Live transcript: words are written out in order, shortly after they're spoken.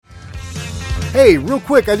Hey, real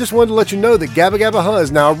quick, I just wanted to let you know that Gabba Gabba Huh is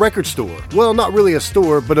now a record store. Well, not really a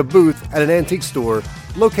store, but a booth at an antique store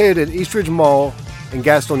located at Eastridge Mall in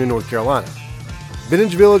Gastonia, North Carolina.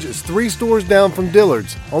 Vintage Village is 3 stores down from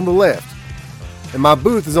Dillard's on the left, and my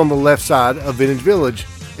booth is on the left side of Vintage Village.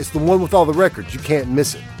 It's the one with all the records. You can't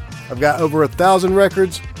miss it. I've got over 1,000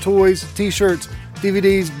 records, toys, t-shirts,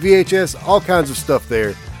 DVDs, VHS, all kinds of stuff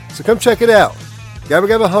there. So come check it out. Gabba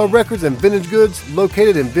Gabba Huh Records and Vintage Goods,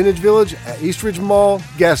 located in Vintage Village at Eastridge Mall,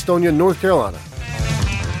 Gastonia, North Carolina.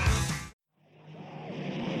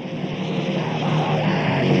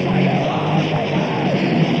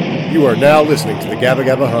 You are now listening to the Gabba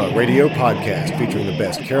Gabba Huh radio podcast featuring the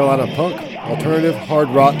best Carolina punk, alternative, hard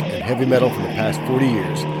rock, and heavy metal from the past 40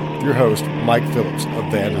 years. With your host, Mike Phillips of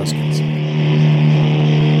Van Huskins.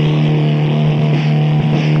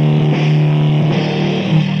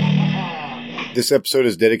 This episode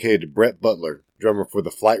is dedicated to Brett Butler, drummer for The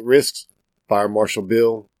Flight Risks, Fire Marshal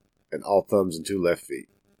Bill, and All Thumbs and Two Left Feet.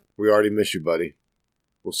 We already miss you, buddy.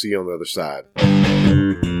 We'll see you on the other side.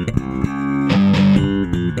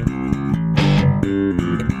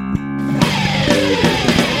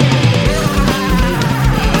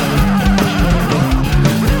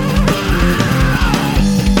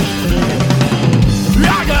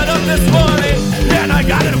 I got up this morning and I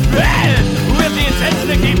got into bed with the intention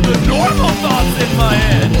to keep the normal thoughts in my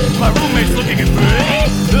head. My roommate's looking at me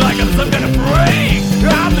like I'm some kind of freak.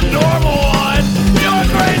 I'm the normal one. You're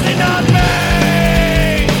crazy, not me.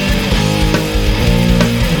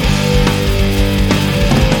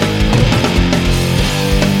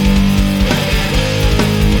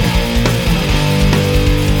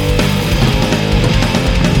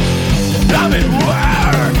 I'm at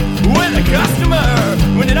work with a customer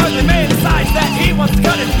when an ugly man decides that he wants to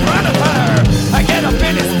cut in front of her. I get up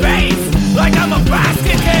in his face like I'm a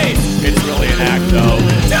basket case. It's really an act though.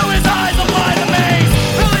 To his eyes apply the mace.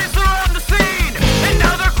 Police are on the scene and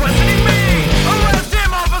now they're questioning me. Arrest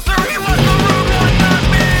him, officer, he was the rude one, not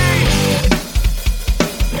me.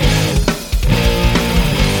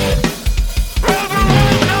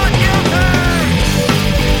 Everyone's not guilty.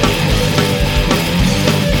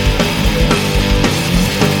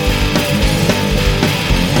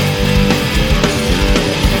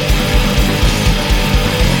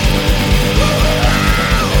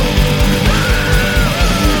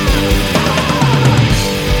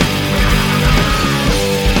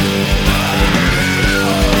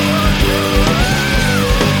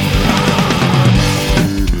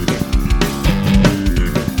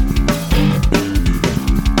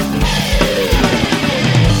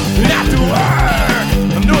 After work,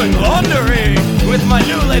 I'm doing laundry with my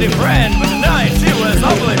new lady friend, but tonight she was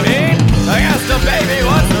awfully mean. I asked her, baby,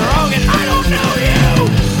 what's wrong, and I don't know you.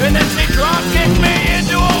 And then she drop kicked me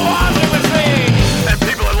into a washing machine. And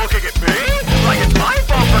people are looking at me like it's my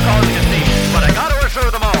fault for causing a scene. But I gotta assure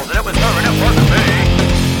them all that it was her and it wasn't me.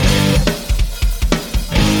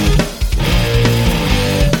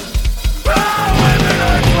 Oh, women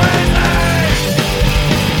are crazy!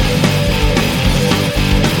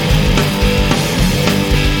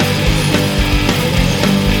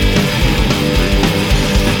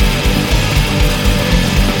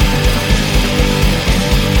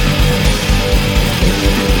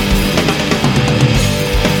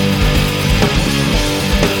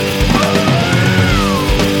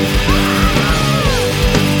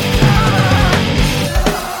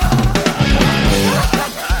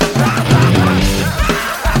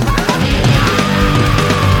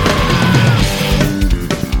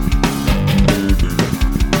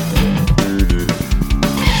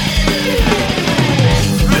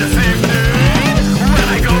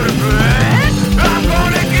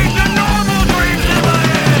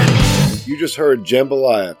 Just heard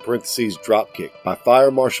Jambalaya Dropkick by Fire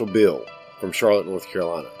Marshal Bill from Charlotte, North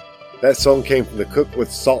Carolina. That song came from the Cook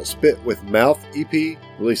with Salt Spit with Mouth EP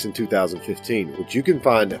released in 2015, which you can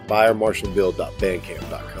find at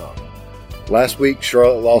firemarshallbill.bandcamp.com. Last week,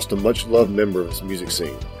 Charlotte lost a much-loved member of its music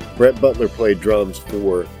scene. Brett Butler played drums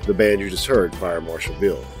for the band you just heard, Fire Marshal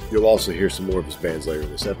Bill. You'll also hear some more of his bands later in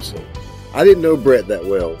this episode. I didn't know Brett that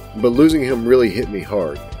well, but losing him really hit me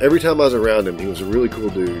hard. Every time I was around him, he was a really cool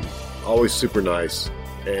dude. Always super nice,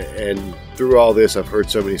 and through all this I've heard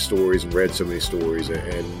so many stories and read so many stories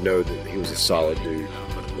and know that he was a solid dude.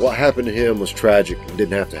 What happened to him was tragic and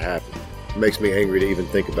didn't have to happen. It makes me angry to even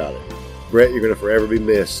think about it. Brett, you're going to forever be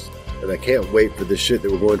missed, and I can't wait for this shit that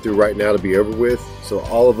we're going through right now to be over with, so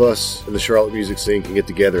all of us in the Charlotte music scene can get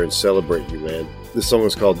together and celebrate you, man. This song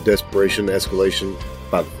is called Desperation Escalation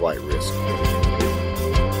by The Flight Risk.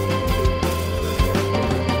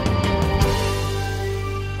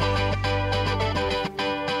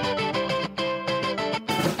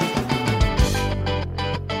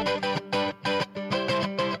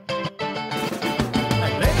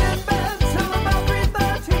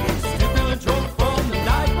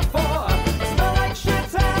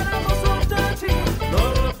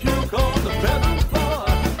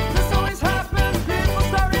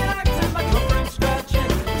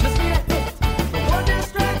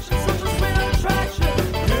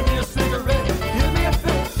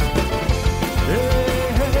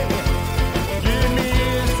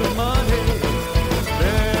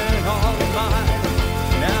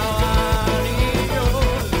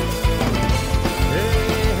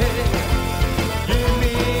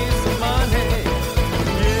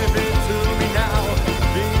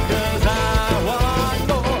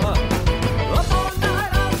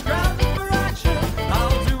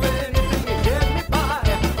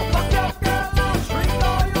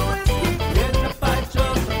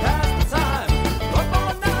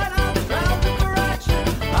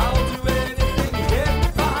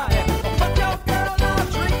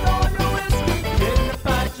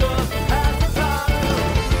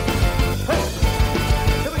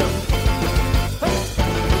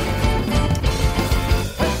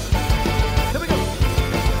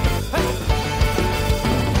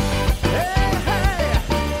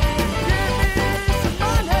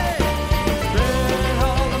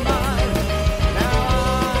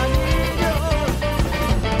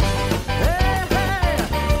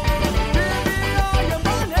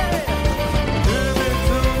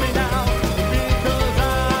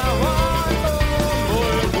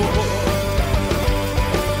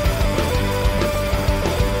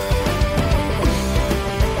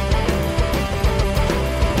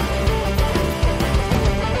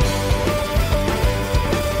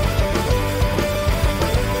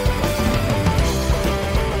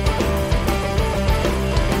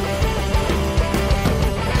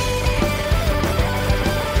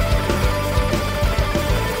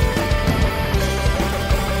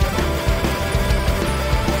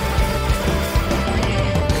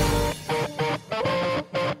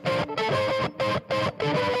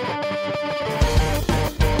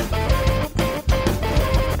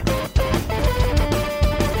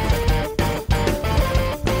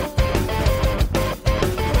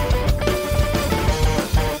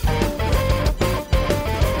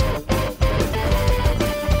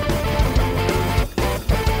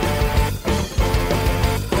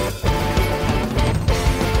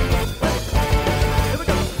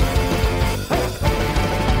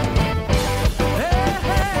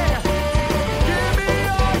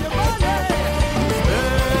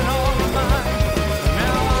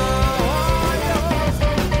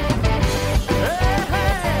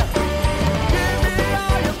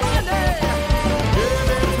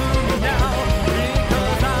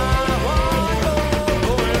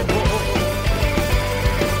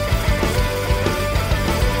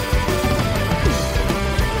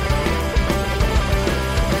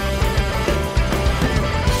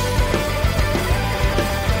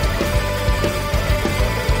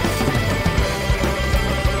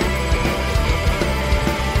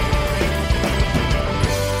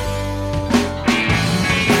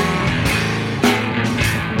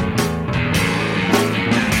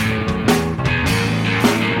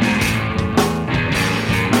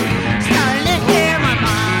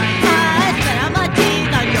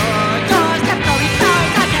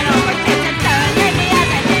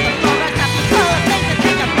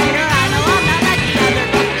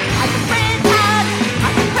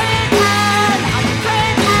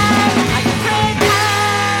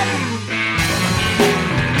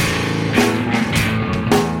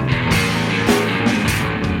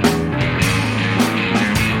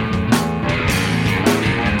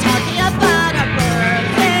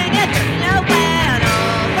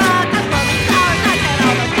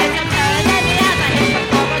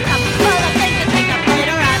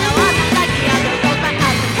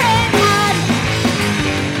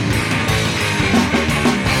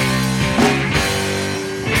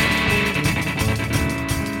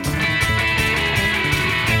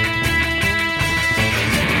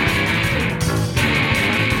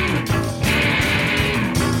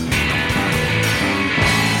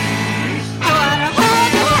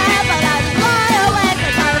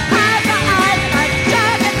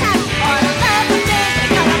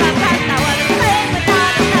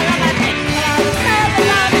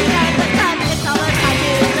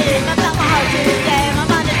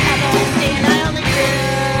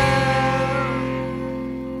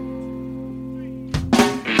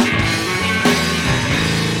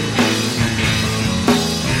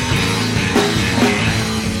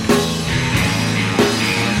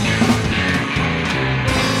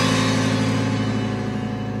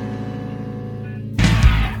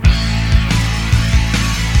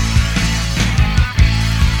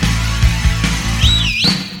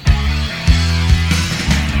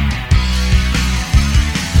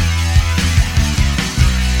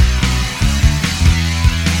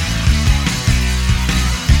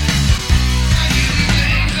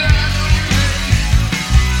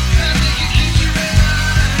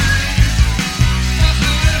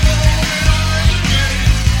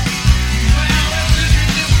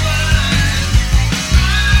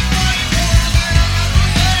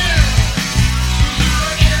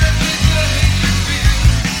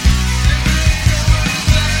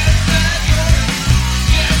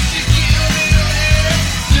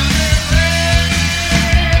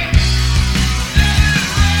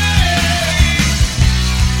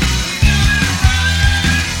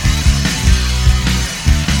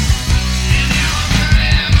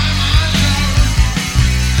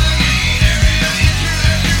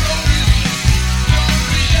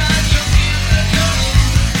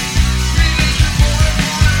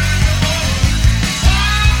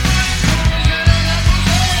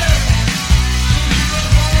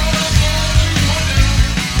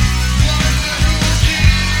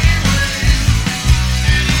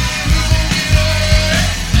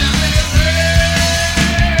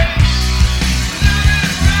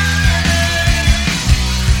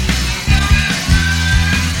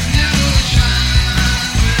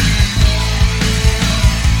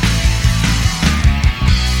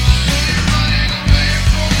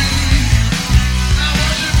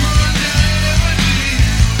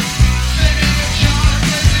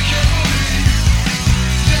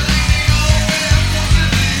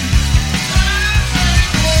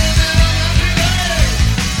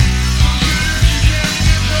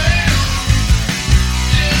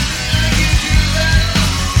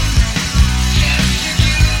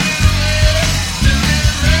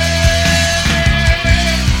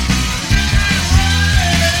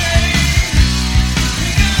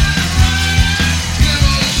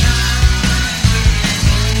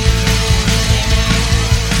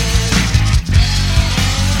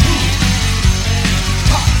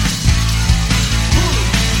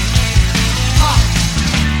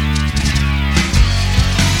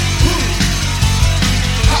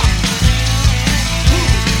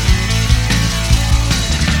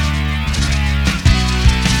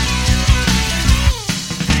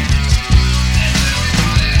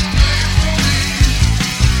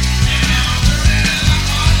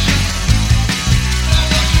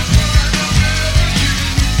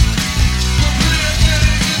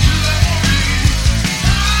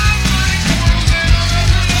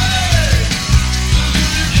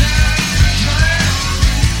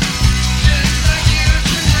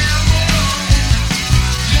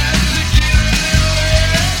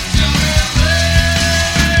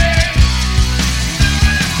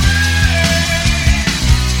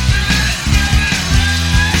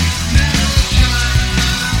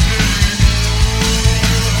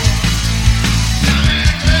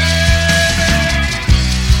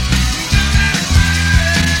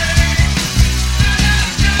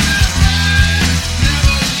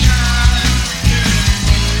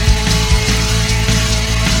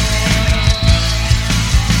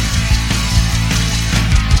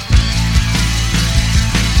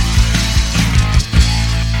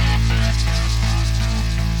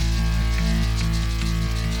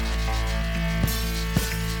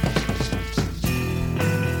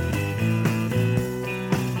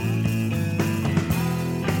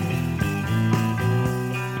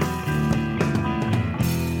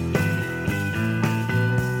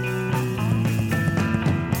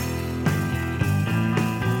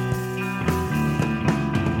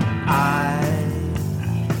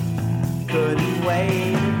 couldn't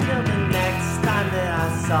wait until the next time that I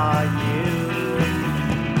saw you.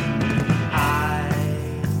 I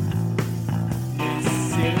knew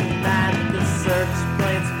soon that the search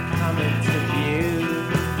planes would come into view.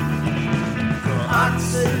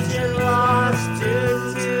 Oxygen lost due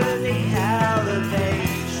to the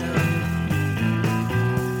elevation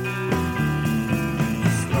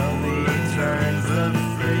slowly turns the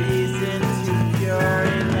freeze into pure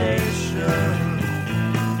elation.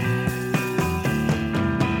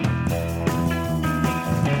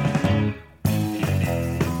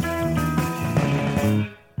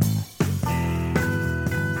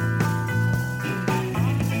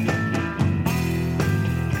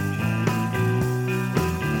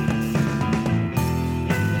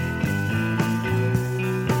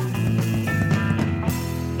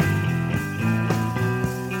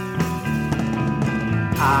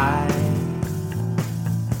 I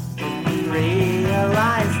didn't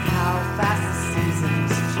realize how fast the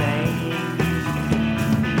seasons change.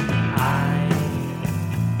 I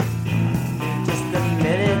just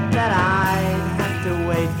admitted that I'd have to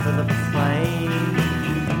wait for the plane.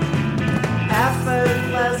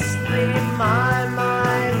 Effortlessly, my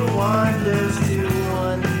mind wanders to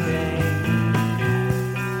one thing,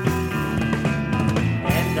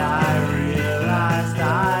 and I realized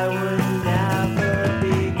I would never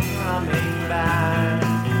be coming back.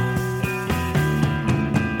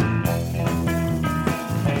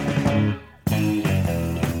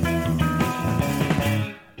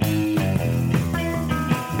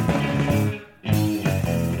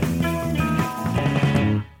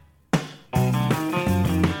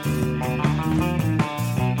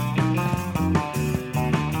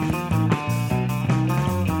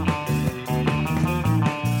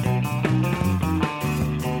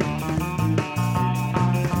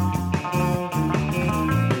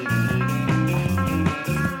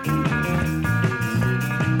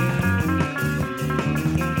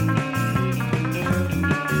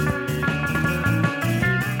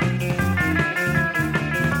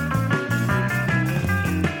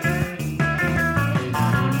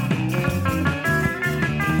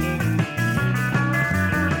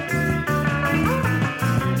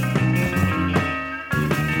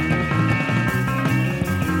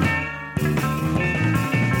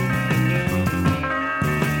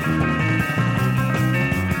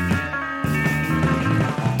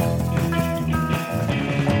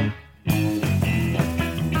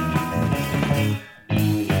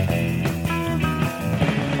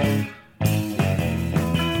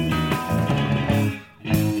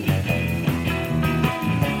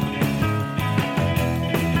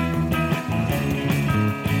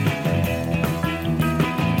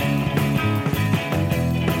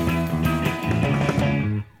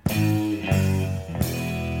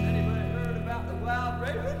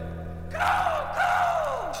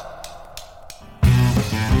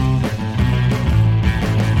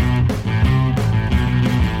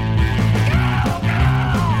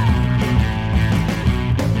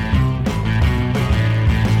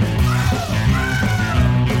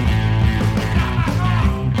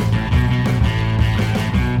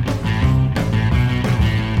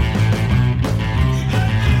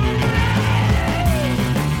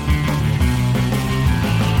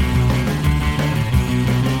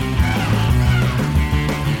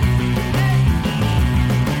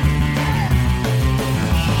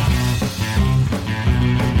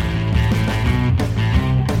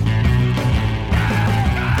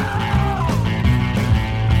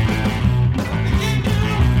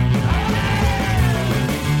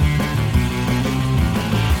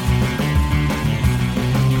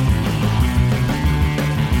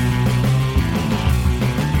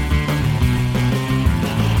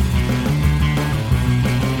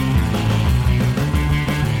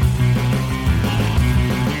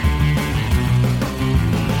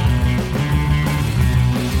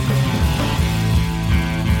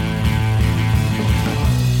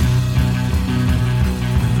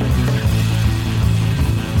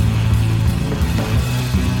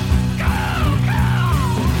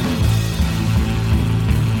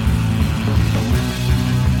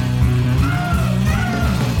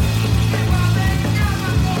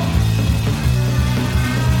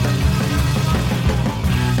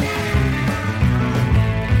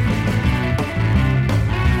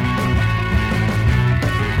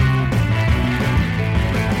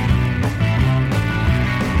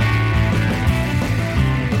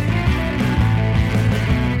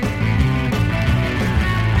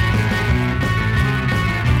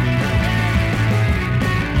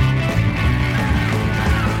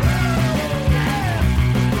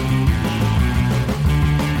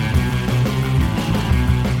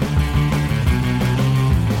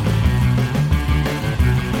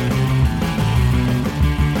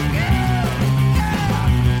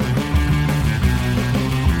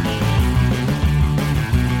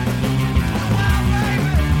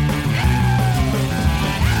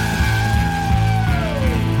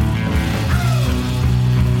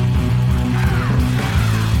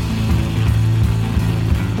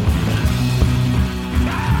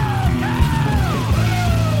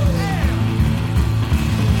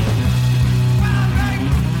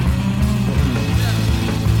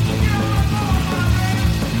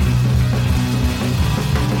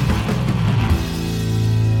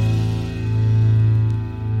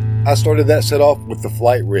 I started that set off with The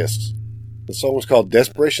Flight Risks. The song was called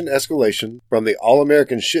Desperation Escalation from the All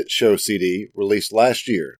American Shit Show CD released last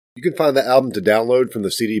year. You can find the album to download from the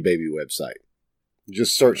CD Baby website.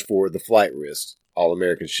 Just search for The Flight Risks, All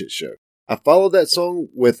American Shit Show. I followed that song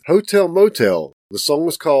with Hotel Motel. The song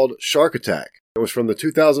was called Shark Attack. It was from the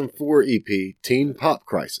 2004 EP Teen Pop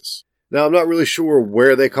Crisis. Now, I'm not really sure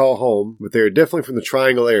where they call home, but they are definitely from the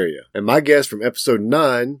Triangle area. And my guest from episode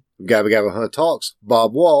 9 of Gabba Gabba Hunt Talks,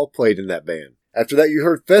 Bob Wall, played in that band. After that, you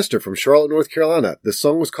heard Fester from Charlotte, North Carolina. The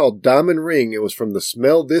song was called Diamond Ring. It was from the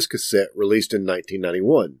Smell This cassette released in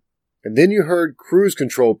 1991. And then you heard Cruise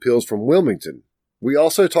Control Pills from Wilmington. We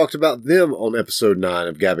also talked about them on episode 9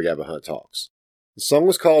 of Gabba Gabba Hunt Talks. The song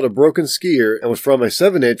was called A Broken Skier and was from a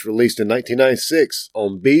 7-inch released in 1996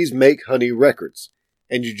 on Bees Make Honey Records.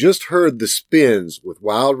 And you just heard The Spins with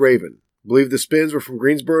Wild Raven. I believe The Spins were from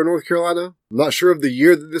Greensboro, North Carolina. I'm not sure of the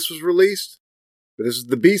year that this was released, but this is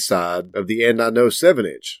the B-side of the And I Know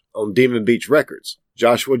 7-inch on Demon Beach Records.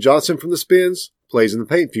 Joshua Johnson from The Spins plays in the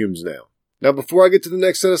Paint Fumes now. Now, before I get to the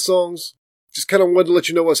next set of songs, just kind of wanted to let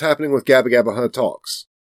you know what's happening with Gabba Gabba Hunt Talks.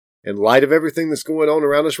 In light of everything that's going on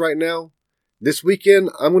around us right now, this weekend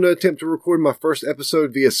I'm going to attempt to record my first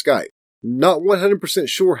episode via Skype. Not 100%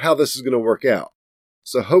 sure how this is going to work out.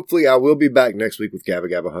 So hopefully I will be back next week with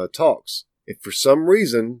Gabba Gabba Hunt Talks. If for some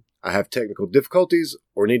reason I have technical difficulties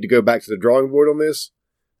or need to go back to the drawing board on this,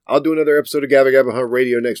 I'll do another episode of Gabba Gabba Hunt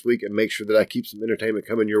Radio next week and make sure that I keep some entertainment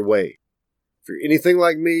coming your way. If you're anything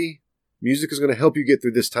like me, music is going to help you get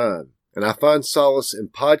through this time. And I find solace in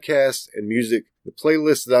podcasts and music, the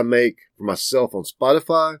playlists that I make for myself on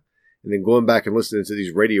Spotify, and then going back and listening to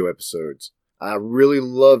these radio episodes. I really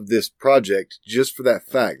love this project just for that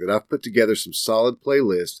fact that I've put together some solid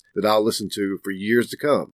playlists that I'll listen to for years to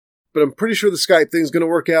come. But I'm pretty sure the Skype thing's going to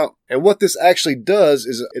work out. And what this actually does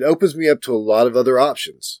is it opens me up to a lot of other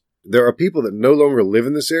options. There are people that no longer live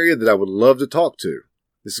in this area that I would love to talk to.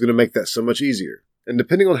 This is going to make that so much easier. And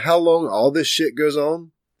depending on how long all this shit goes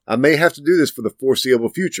on, I may have to do this for the foreseeable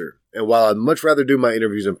future. And while I'd much rather do my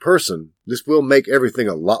interviews in person, this will make everything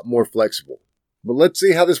a lot more flexible. But let's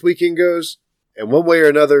see how this weekend goes. And one way or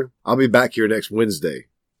another, I'll be back here next Wednesday.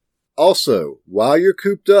 Also, while you're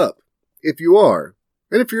cooped up, if you are,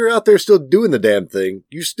 and if you're out there still doing the damn thing,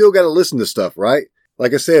 you still got to listen to stuff, right?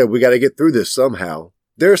 Like I said, we got to get through this somehow.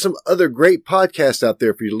 There are some other great podcasts out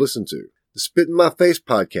there for you to listen to. The Spit in My Face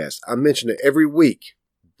podcast, I mention it every week.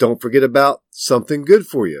 Don't forget about Something Good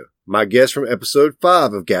For You, my guest from episode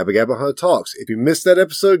 5 of Gabba Gabba Hunt Talks. If you missed that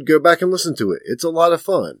episode, go back and listen to it. It's a lot of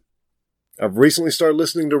fun. I've recently started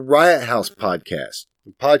listening to Riot House podcast,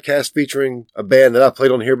 a podcast featuring a band that I played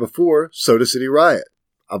on here before, Soda City Riot.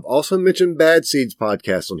 I've also mentioned Bad Seeds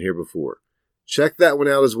podcast on here before. Check that one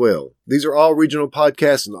out as well. These are all regional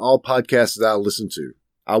podcasts and all podcasts that I listen to.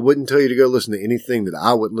 I wouldn't tell you to go listen to anything that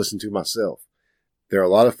I wouldn't listen to myself. They're a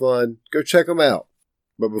lot of fun. Go check them out.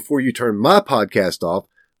 But before you turn my podcast off,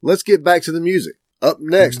 let's get back to the music. Up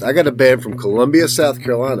next, I got a band from Columbia, South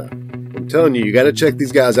Carolina. I'm telling you, you got to check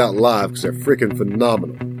these guys out live because they're freaking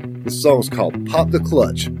phenomenal. This song's called Pop the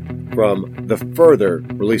Clutch from The Further,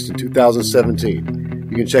 released in 2017.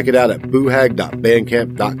 You can check it out at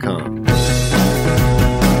boohag.bandcamp.com.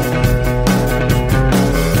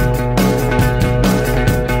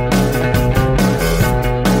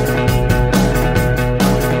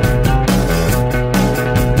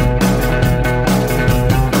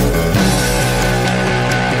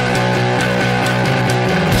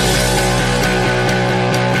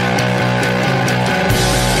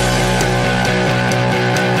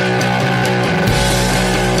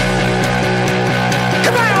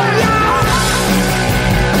 Come on, y'all!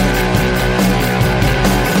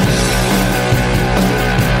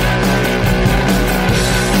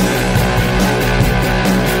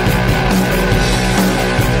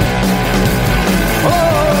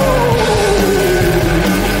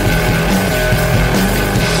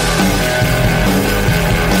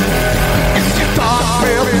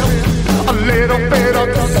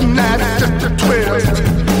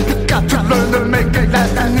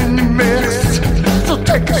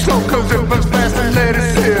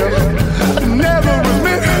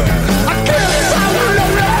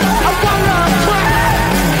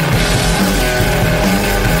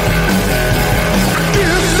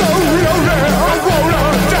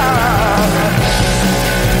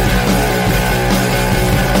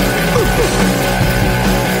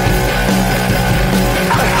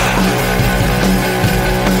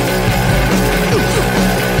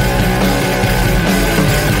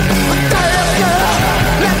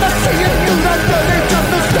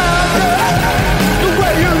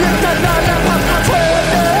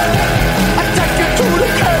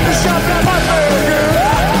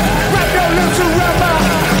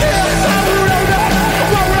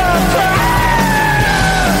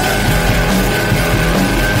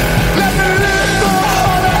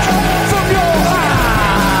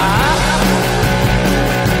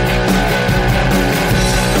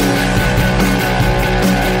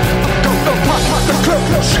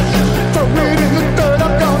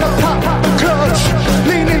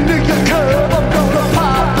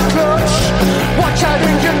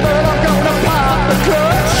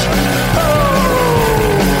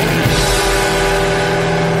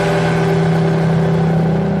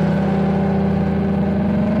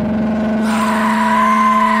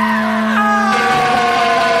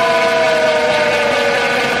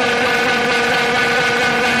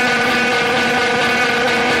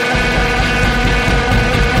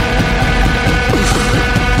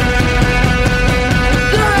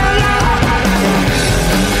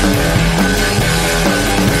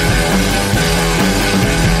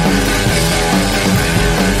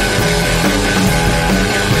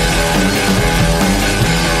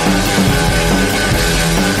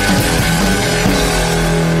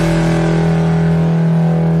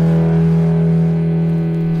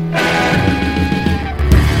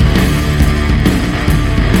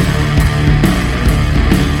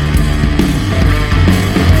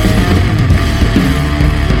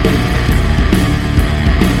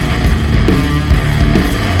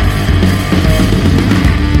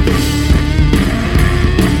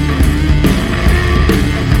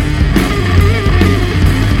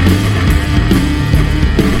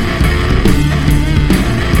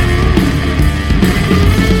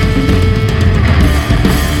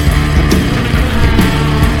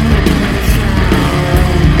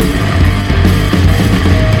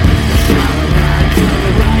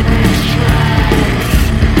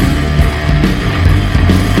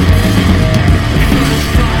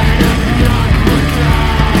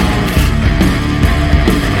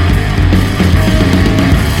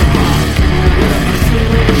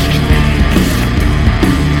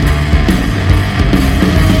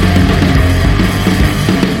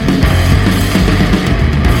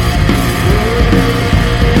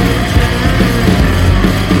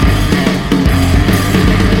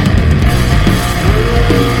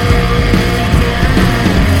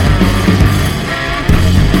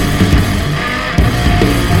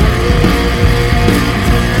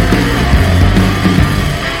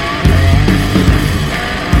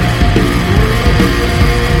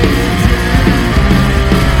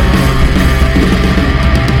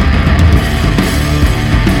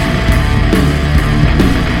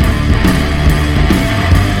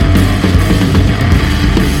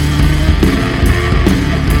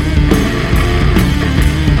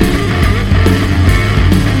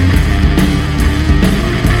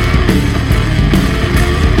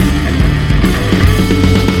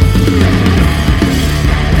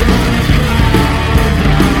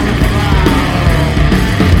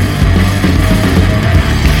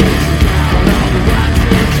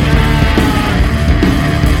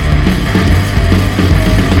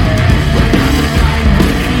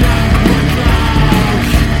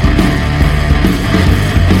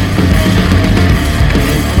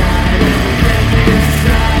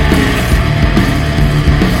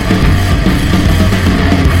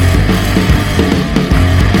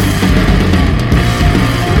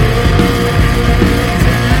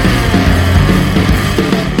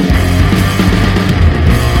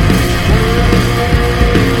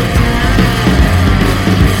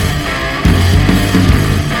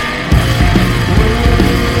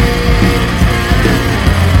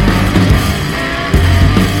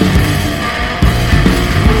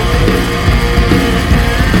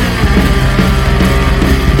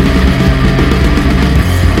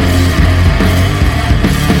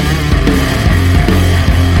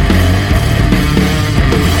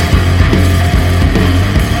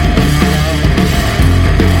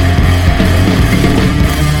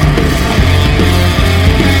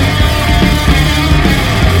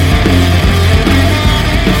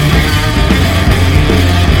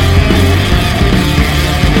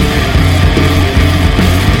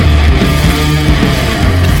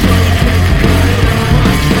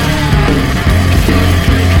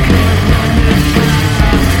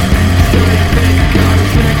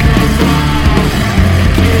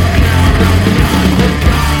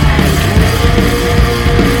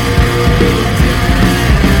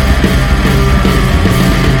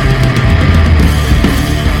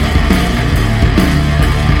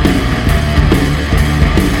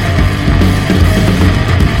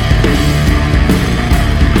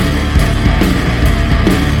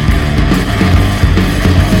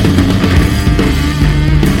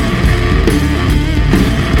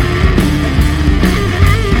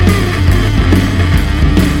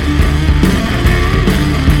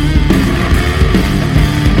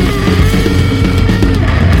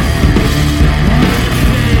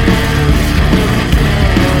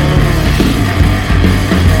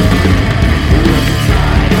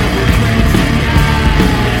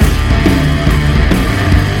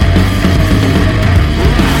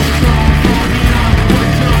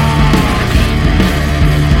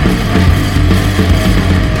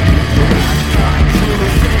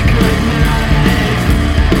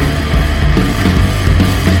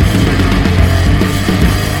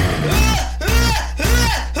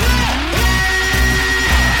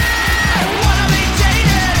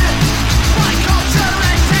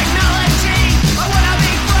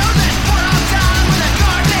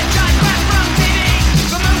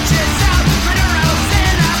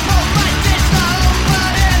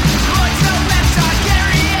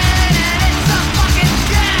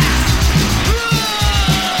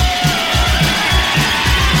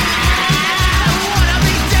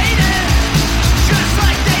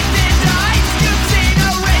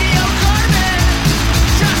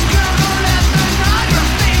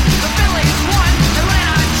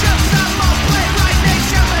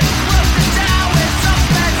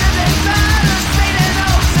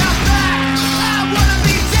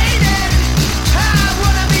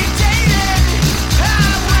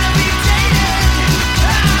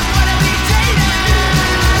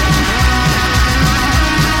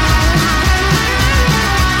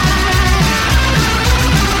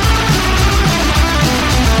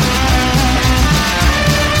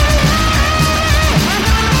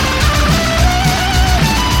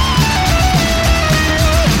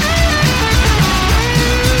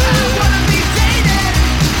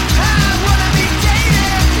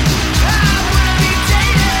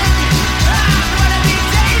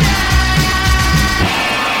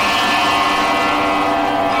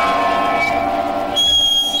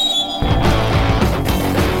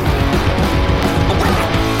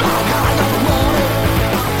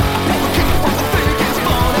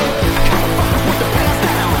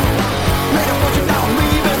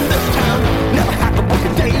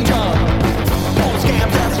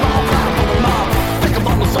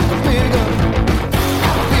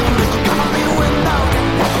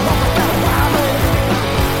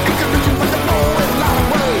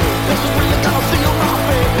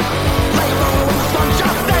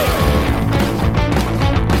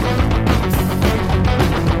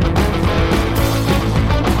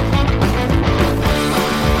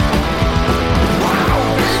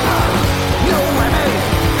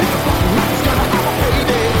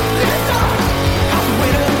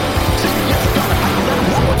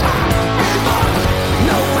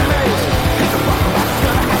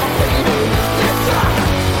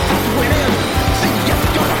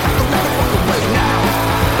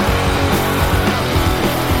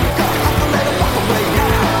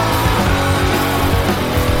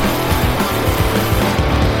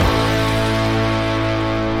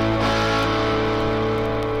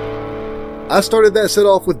 I started that set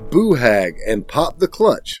off with Boo Hag and Pop the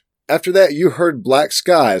Clutch. After that, you heard Black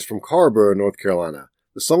Skies from Carrboro, North Carolina.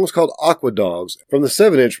 The song was called Aqua Dogs from the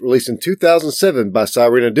 7-inch released in 2007 by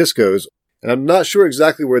Sirena Discos, and I'm not sure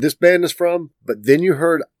exactly where this band is from, but then you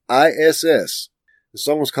heard ISS. The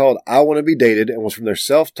song was called I Want to Be Dated and was from their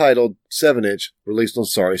self-titled 7-inch released on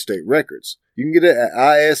Sorry State Records. You can get it at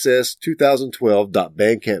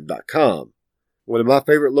iss2012.bandcamp.com. One of my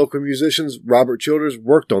favorite local musicians, Robert Childers,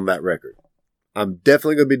 worked on that record. I'm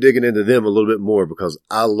definitely going to be digging into them a little bit more because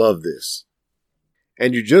I love this.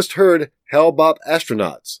 And you just heard Hellbop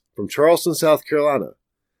Astronauts from Charleston, South Carolina.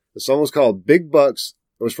 The song was called Big Bucks.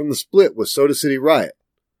 It was from the split with Soda City Riot.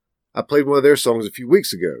 I played one of their songs a few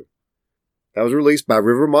weeks ago. That was released by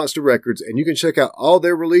River Monster Records, and you can check out all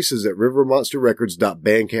their releases at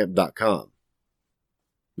rivermonsterrecords.bandcamp.com.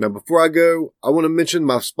 Now, before I go, I want to mention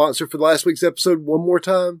my sponsor for last week's episode one more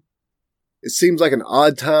time. It seems like an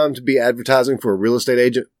odd time to be advertising for a real estate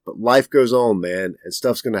agent, but life goes on, man, and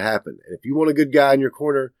stuff's going to happen. And if you want a good guy in your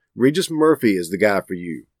corner, Regis Murphy is the guy for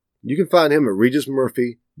you. You can find him at Regis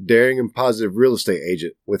Murphy, Daring and Positive Real Estate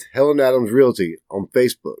Agent with Helen Adams Realty on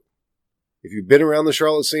Facebook. If you've been around the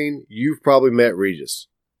Charlotte scene, you've probably met Regis.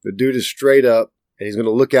 The dude is straight up, and he's going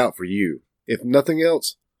to look out for you. If nothing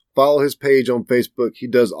else, follow his page on Facebook. He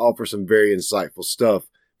does offer some very insightful stuff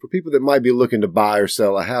for people that might be looking to buy or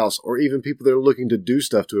sell a house, or even people that are looking to do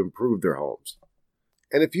stuff to improve their homes.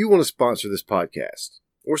 And if you want to sponsor this podcast,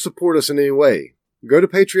 or support us in any way, go to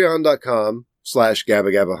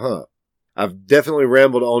patreon.com/GabbaGabbaHunt. I've definitely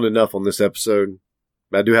rambled on enough on this episode,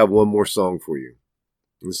 but I do have one more song for you.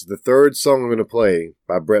 This is the third song I'm going to play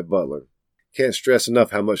by Brett Butler. Can't stress enough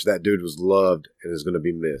how much that dude was loved and is going to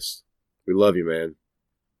be missed. We love you, man.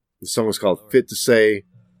 The song is called Fit to Say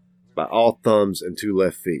by All Thumbs and Two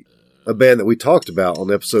Left Feet, a band that we talked about on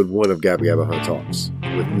episode 1 of Gabba Gabba Hunt Talks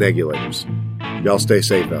with Negulators. Y'all stay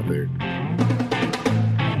safe out there.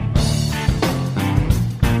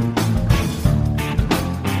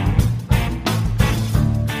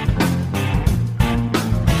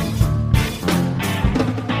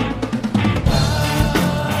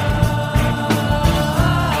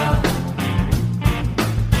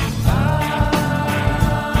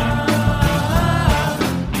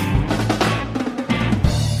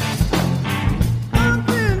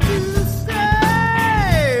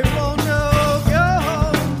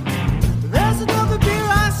 There's another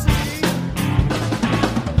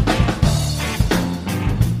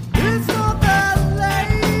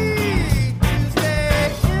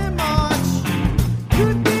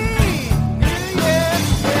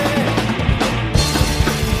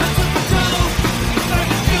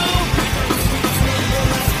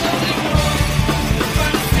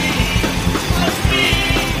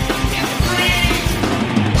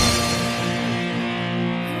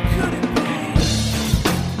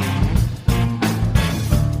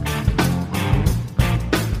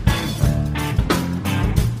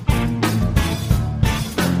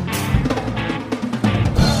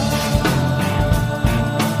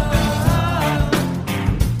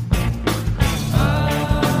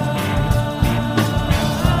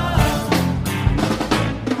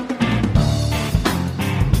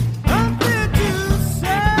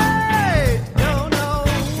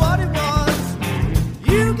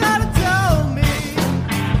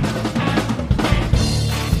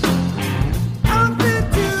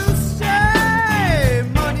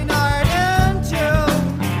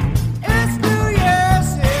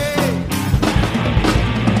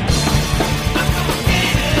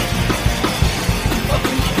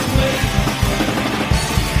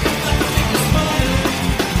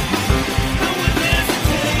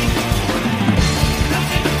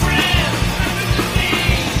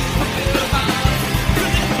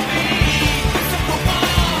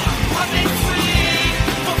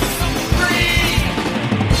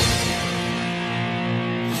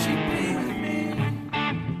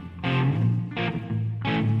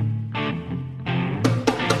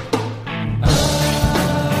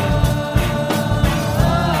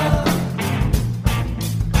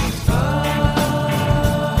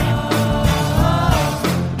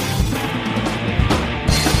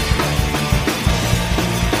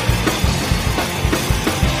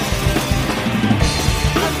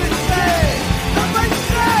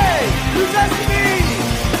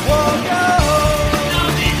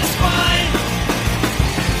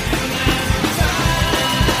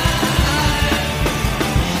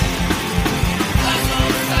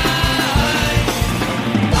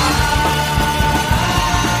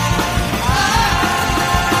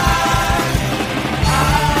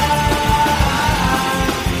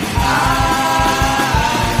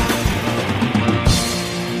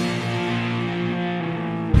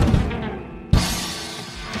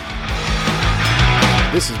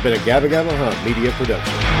This has been a Gabba Gabba Hunt Media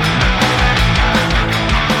production.